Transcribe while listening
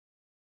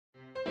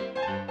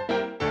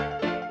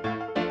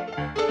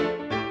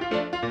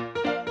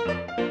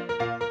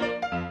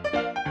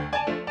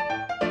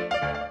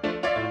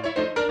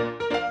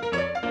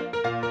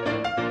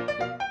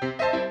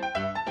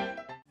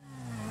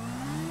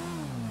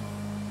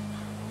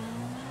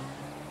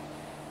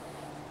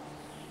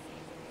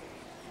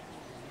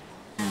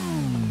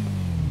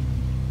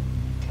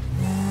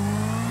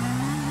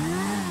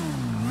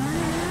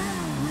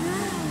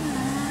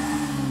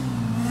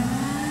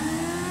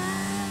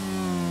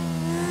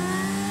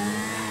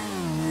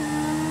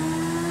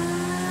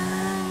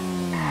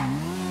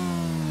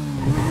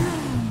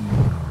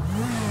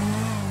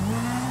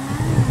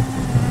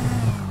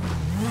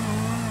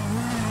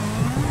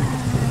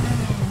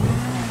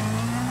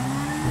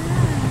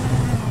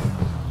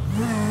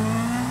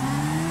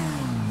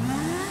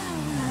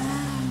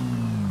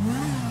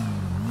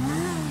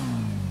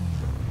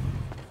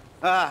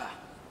Ah,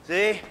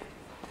 see?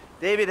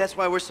 Davey, that's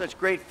why we're such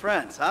great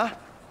friends, huh?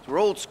 'Cause we're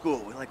old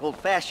school. We like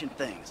old-fashioned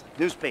things, like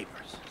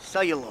newspapers,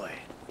 celluloid.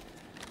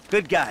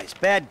 Good guys,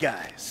 bad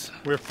guys.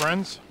 We're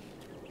friends?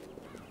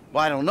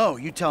 Well, I don't know.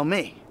 You tell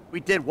me. We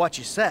did what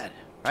you said,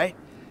 right?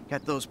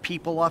 Got those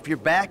people off your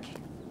back?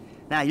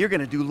 Now you're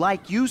gonna do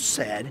like you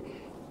said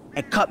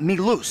and cut me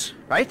loose,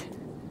 right?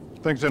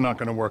 Things are not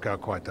gonna work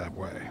out quite that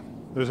way.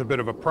 There's a bit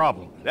of a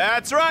problem.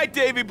 That's right,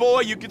 Davey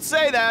boy, you could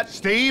say that.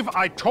 Steve,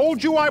 I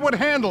told you I would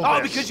handle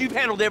Oh, this. because you've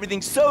handled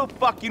everything so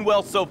fucking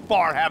well so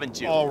far,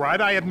 haven't you? All right,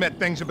 I admit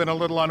things have been a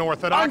little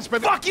unorthodox,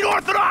 but... Fucking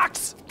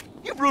orthodox!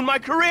 You've ruined my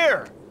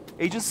career!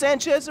 Agent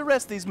Sanchez,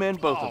 arrest these men,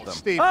 both of them.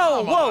 Steve, Oh,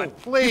 come whoa! on,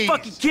 please. You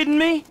fucking kidding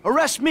me?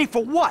 Arrest me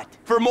for what?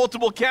 For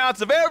multiple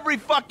counts of every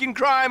fucking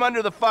crime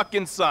under the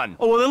fucking sun.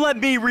 Oh, well, then let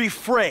me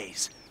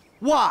rephrase.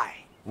 Why?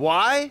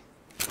 Why?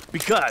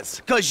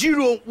 Because. Because you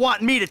don't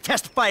want me to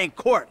testify in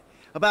court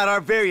about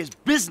our various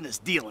business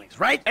dealings,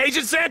 right?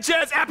 Agent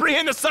Sanchez,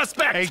 apprehend the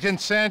suspect! Agent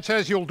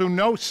Sanchez, you'll do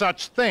no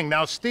such thing.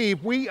 Now,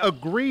 Steve, we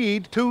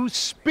agreed to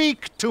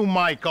speak to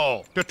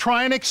Michael, to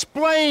try and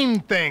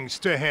explain things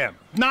to him.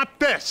 Not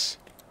this.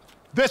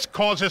 This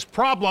causes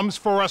problems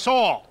for us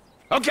all.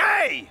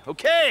 Okay,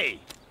 okay.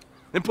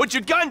 Then put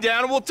your gun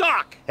down and we'll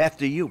talk.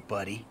 After you,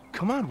 buddy.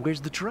 Come on,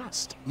 where's the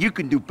trust? You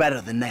can do better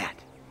than that.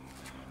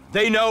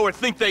 They know or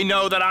think they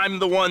know that I'm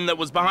the one that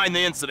was behind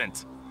the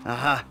incident.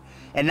 Uh-huh.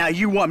 And now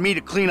you want me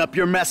to clean up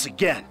your mess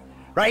again,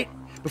 right?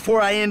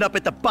 Before I end up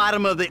at the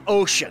bottom of the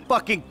ocean.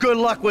 Fucking good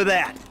luck with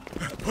that.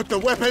 Put the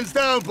weapons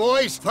down,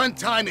 boys. Fun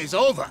time is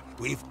over.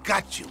 We've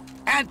got you.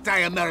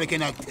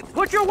 Anti-American activity.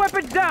 Put your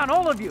weapons down,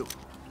 all of you!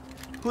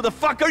 Who the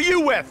fuck are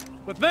you with?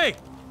 With me!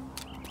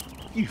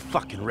 You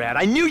fucking rat.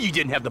 I knew you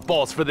didn't have the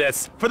balls for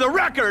this. For the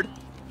record,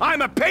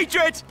 I'm a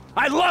patriot.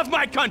 I love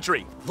my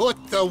country.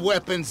 Put the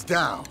weapons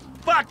down.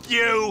 Fuck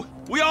you.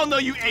 We all know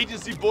you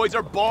agency boys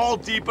are ball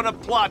deep in a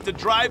plot to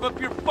drive up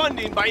your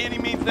funding by any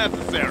means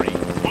necessary.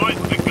 Put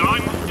the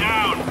gun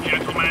down,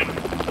 gentlemen.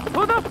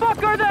 Who the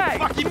fuck are they?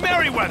 Fucking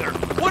Merryweather.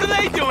 What are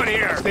they doing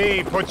here?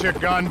 Steve, put your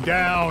gun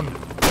down.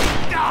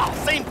 Oh,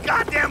 same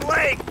goddamn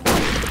leg.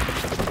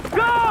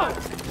 Go!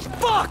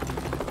 Fuck!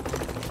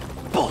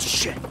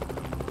 Bullshit.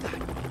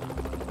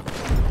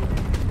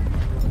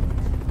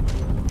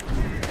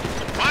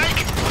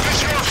 Mike,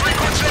 this your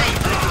frequency?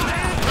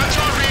 Let's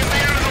over at the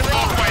end of the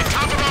walkway,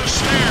 top of those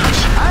stairs.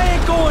 I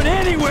ain't going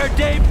anywhere,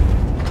 Dave.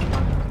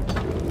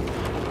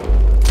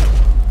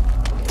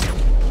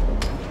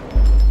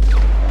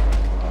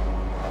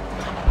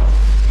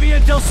 Be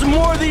until some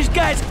more of these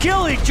guys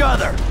kill each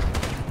other.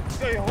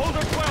 Hey, hold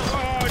it well.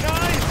 9, 3,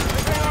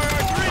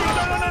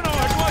 no,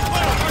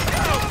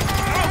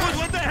 12.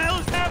 What the hell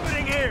is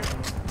happening here?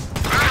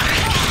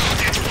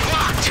 It's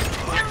blocked.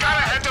 You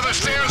gotta head to the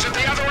stairs at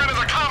the other end of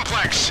the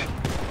complex.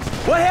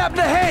 What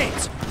happened to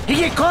Haynes? He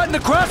get caught in the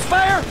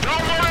crossfire?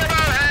 Don't worry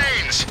about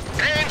Haynes.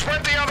 Haynes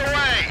went the other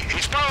way.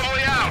 He's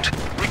probably out.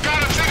 We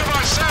gotta think of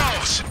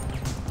ourselves.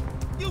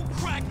 You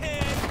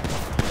crackhead.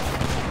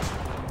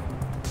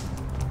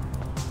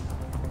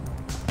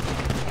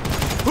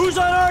 Who's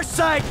on our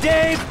side,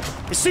 Dave?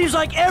 It seems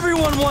like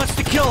everyone wants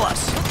to kill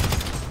us.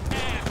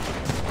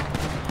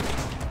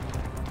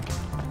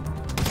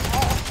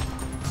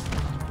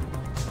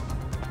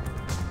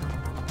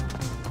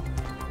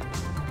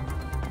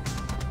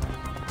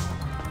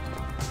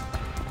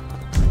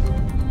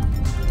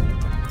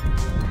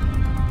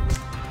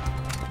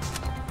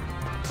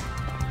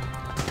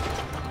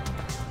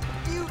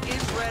 You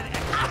inbred.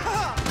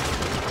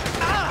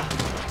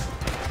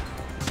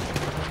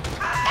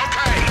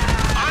 Okay,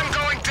 I'm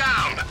going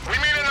down. We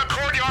meet in the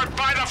courtyard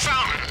by the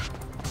fountain.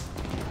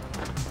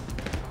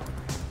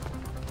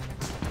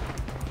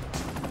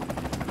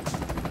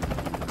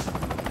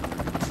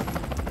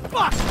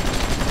 Fuck!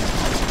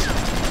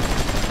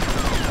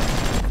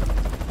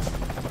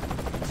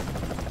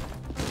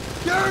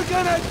 You're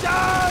gonna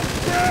die,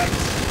 bitch!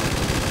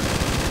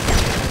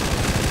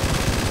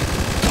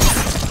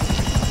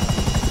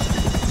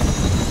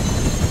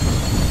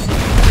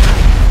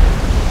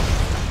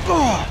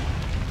 Oh,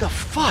 the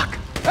fuck?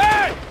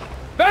 Hey!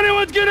 If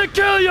anyone's gonna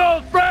kill you,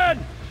 old friend,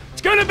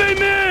 it's gonna be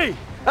me!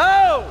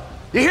 Oh!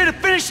 You here to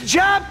finish the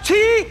job,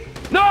 T?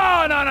 No,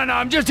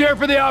 I'm just here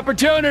for the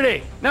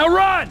opportunity. Now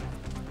run!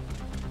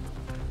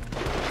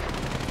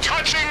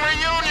 Touching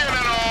reunion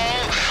and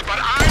all, but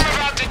I'm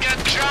about to get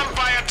jumped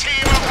by a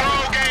team of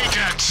rogue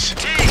agents.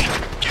 T,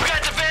 you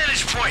got the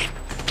vantage point.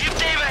 Give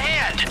Dave a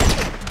hand.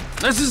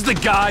 This is the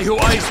guy who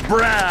iced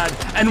Brad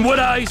and would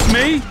ice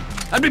me?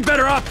 I'd be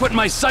better off putting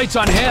my sights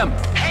on him.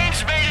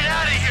 Haynes made it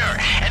out of here,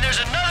 and there's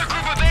another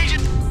group of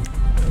agents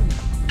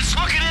that's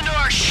looking into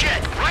our shit.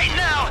 Right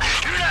now,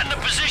 you're not in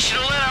a position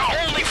to let our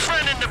only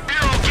friend in the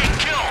Bureau get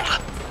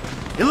killed.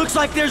 It looks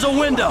like there's a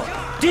window.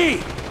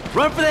 D,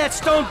 run for that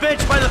stone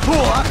bench by the pool.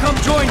 I'll come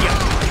join you.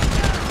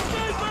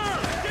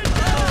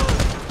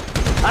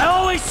 I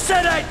always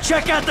said I'd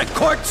check out the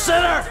court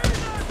center.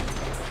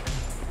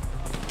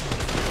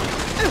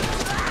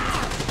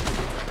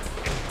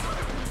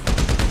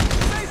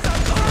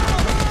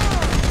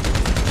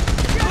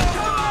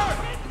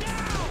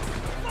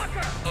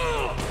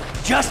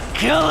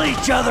 kill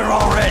each other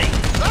already.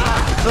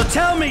 So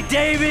tell me,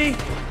 Davey,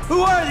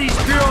 who are these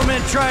Bureau men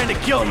trying to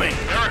kill me?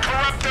 They're a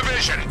corrupt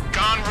division,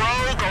 gone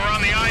rogue or on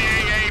the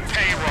IAA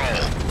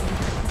payroll.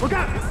 Look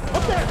out!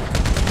 Up there!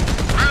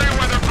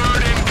 Merryweather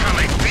bird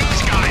incoming.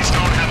 These guys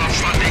don't have a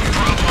funding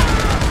problem.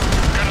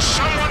 Can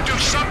someone do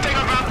something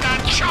about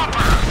that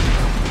chopper?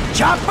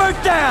 Chopper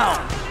down!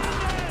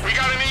 We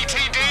got an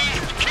ETD?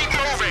 Keep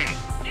moving.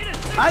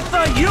 I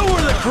thought you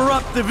were the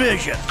corrupt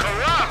division.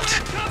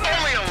 Corrupt?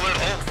 Only a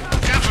little.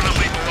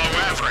 Definitely below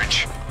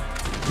average.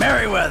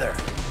 Merryweather,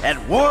 at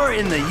war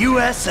in the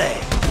USA.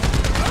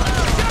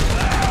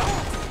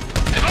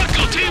 If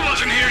Uncle T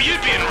wasn't here,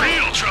 you'd be in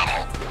real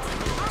trouble.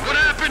 What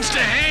happens to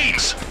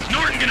Haynes?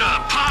 Norton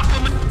gonna pop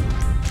him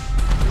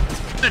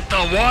At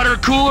the water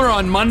cooler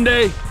on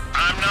Monday?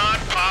 I'm not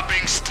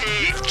popping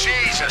Steve.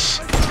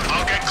 Jesus.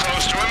 I'll get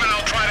close to him and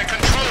I'll try to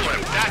control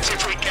him. That's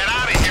if we get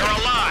out of here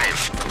alive.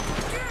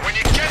 When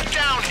you get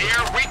down here,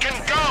 we can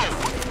go.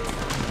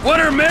 What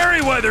are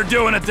Merryweather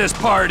doing at this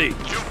party?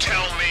 You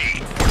tell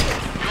me.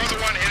 You're the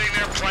one hitting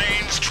their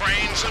planes,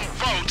 trains, and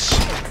boats.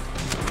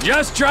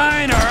 Just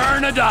trying to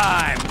earn a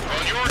dime.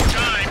 Well, your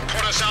time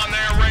put us on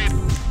their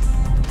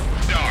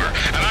radar,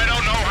 and I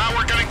don't know how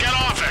we're gonna get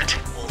off it.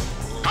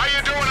 How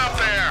you doing up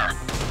there?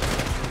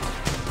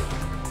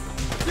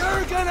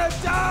 You're gonna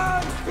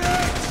die,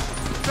 bitch!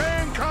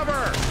 Stay in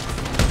cover!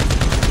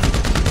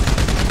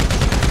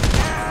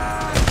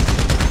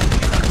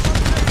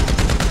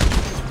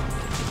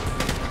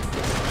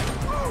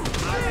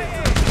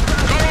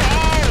 Go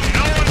home!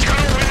 No one's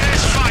gonna win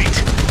this fight!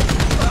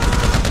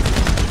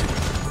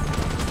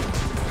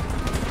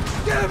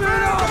 Give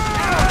it up!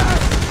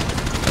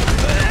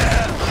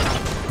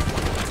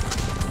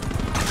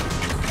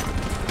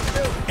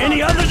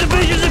 Any other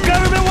divisions of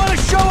government want to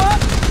show up?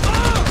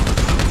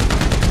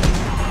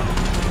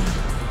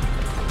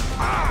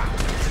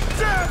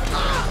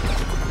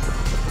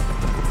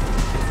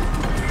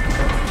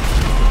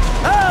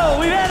 Oh,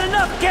 we've had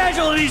enough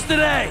casualties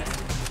today.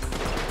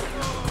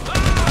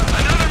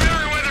 Another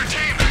Merryweather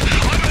team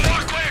on the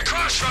walkway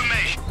across from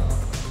me.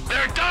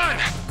 They're done.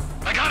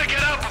 I gotta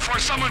get out before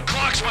someone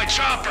clocks my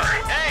chopper.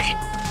 Hey,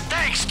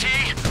 thanks, T.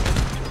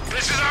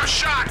 This is our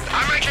shot.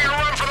 I'm making a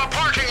run for the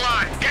parking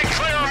lot. Get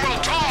clear and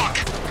we'll talk.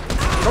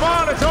 Come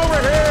on, it's over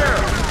here!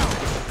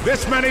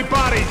 This many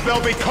bodies,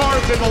 there'll be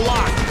cars in the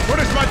lot. Put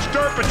as much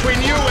dirt between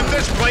you and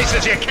this place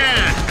as you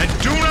can. And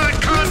do not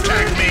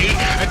contact me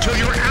until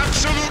you're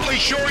absolutely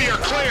sure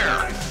you're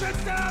clear.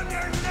 Sit down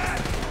your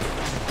neck!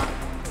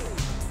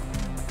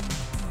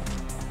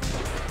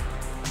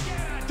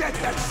 Get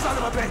that son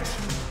of a bitch!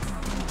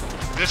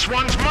 This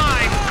one's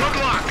mine. Good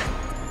luck.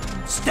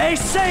 Stay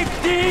safe,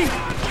 D.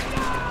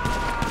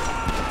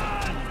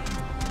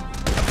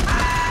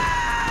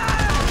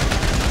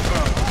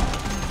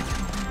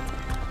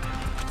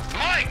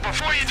 Mike,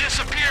 before you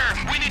disappear,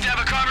 we need to have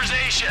a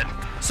conversation.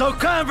 So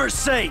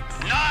conversate.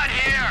 Not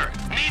here.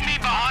 Meet me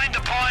behind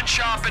the pawn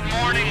shop in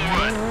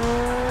Morningwood.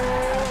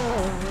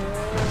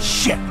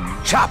 Shit,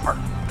 chopper.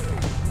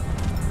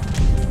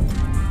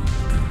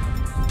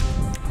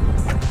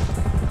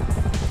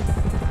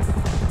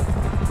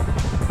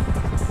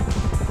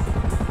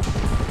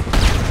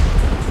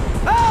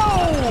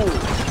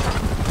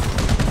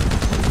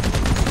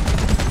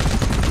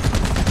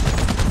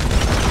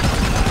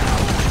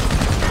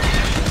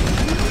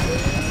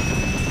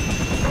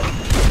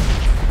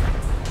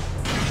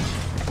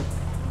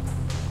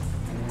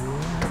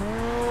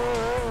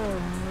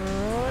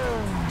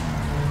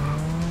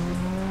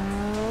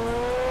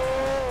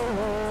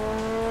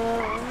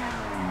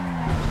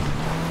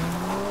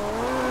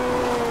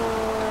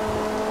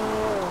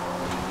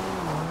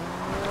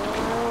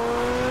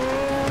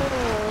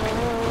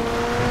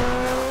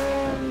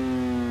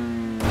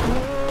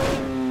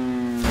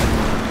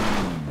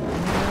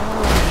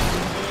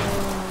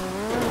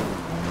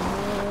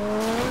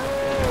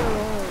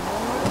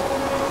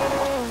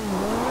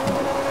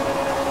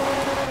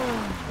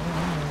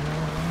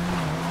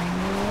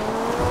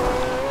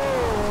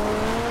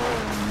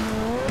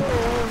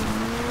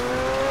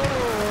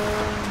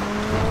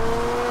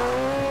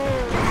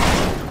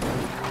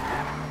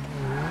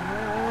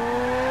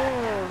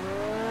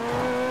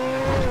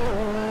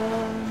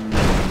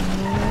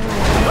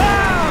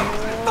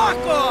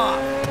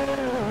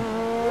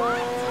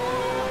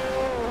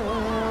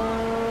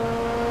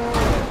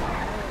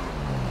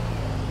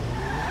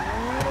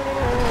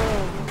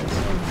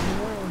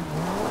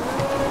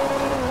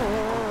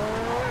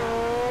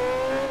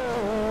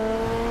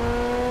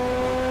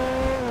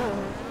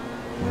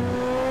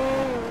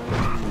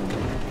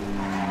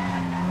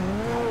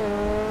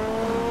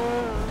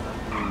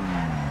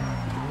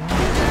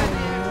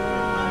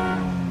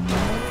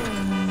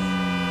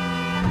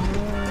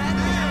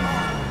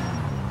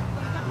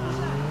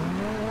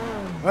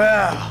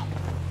 Well,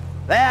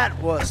 that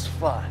was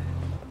fun.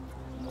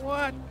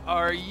 What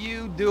are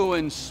you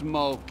doing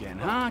smoking,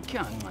 huh?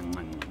 Come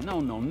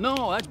on.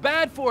 No. That's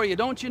bad for you,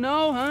 don't you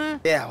know, huh?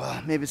 Yeah,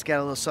 well, maybe it's got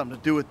a little something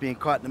to do with being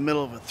caught in the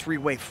middle of a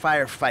three-way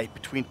firefight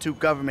between two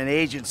government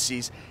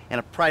agencies and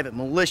a private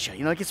militia.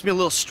 You know, it gets me a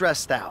little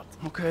stressed out.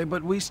 Okay,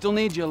 but we still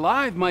need you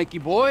alive, Mikey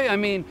boy. I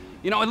mean,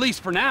 you know, at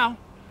least for now.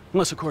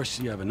 Unless, of course,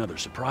 you have another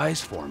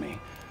surprise for me.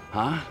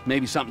 Huh?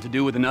 Maybe something to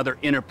do with another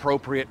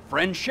inappropriate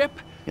friendship?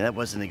 Yeah, that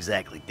wasn't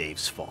exactly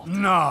Dave's fault.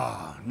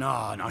 No.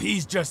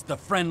 He's just the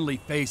friendly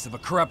face of a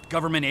corrupt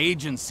government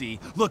agency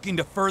looking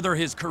to further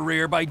his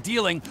career by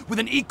dealing with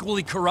an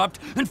equally corrupt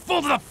and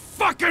full to the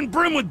fucking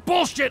brim with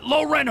bullshit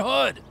low-rent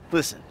hood.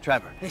 Listen,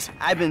 Trevor,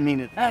 I've been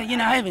meaning... I've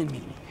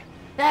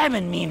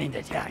been meaning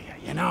to tell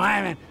you, you know,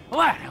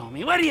 What,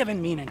 homie? What have you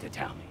been meaning to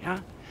tell me, huh?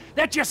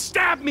 That you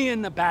stabbed me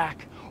in the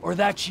back, or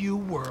that you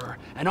were,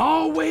 and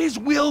always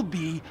will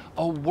be,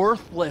 a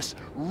worthless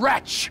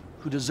wretch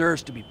who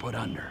deserves to be put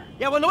under.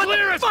 Yeah, well, what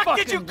Clear the as fuck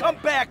did you fucking come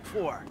day. back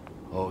for?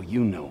 Oh,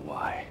 you know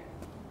why.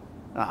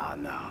 Oh,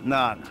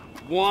 no.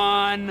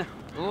 One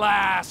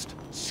last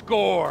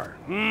score.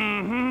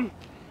 Mm-hmm.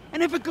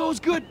 And if it goes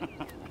good,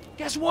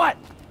 guess what?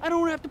 I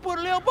don't have to put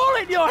a little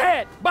bullet in your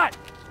head. But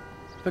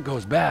if it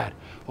goes bad,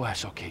 well,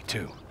 that's okay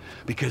too.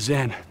 Because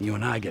then you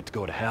and I get to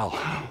go to hell.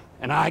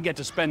 And I get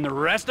to spend the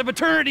rest of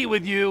eternity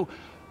with you,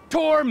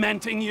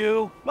 tormenting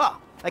you. Well,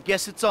 I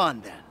guess it's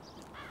on then.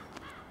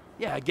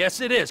 Yeah, I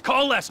guess it is.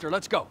 Call Lester.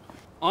 Let's go.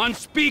 On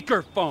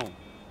speakerphone.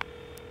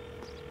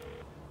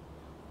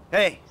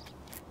 Hey,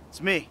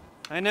 it's me.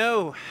 I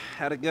know.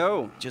 How'd it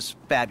go? Just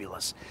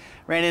fabulous.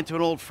 Ran into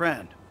an old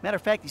friend. Matter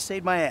of fact, he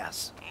saved my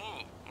ass.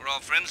 Oh, we're all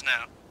friends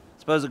now.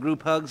 Suppose a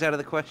group hug's out of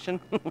the question?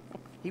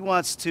 He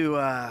wants to,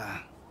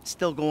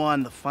 still go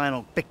on the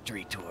final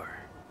victory tour.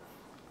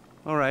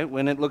 All right,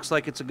 when it looks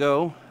like it's a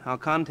go, I'll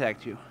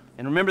contact you.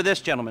 And remember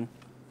this, gentlemen.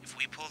 If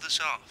we pull this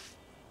off,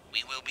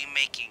 we will be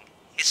making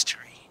history.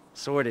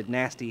 Sordid,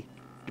 nasty,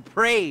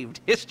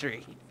 depraved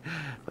history.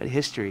 But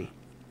history,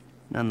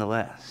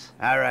 nonetheless.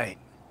 All right.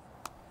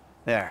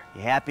 There,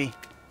 you happy?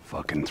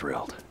 Fucking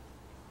thrilled.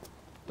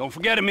 Don't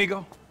forget,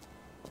 amigo.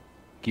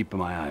 Keeping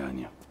my eye on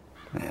you.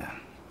 Yeah.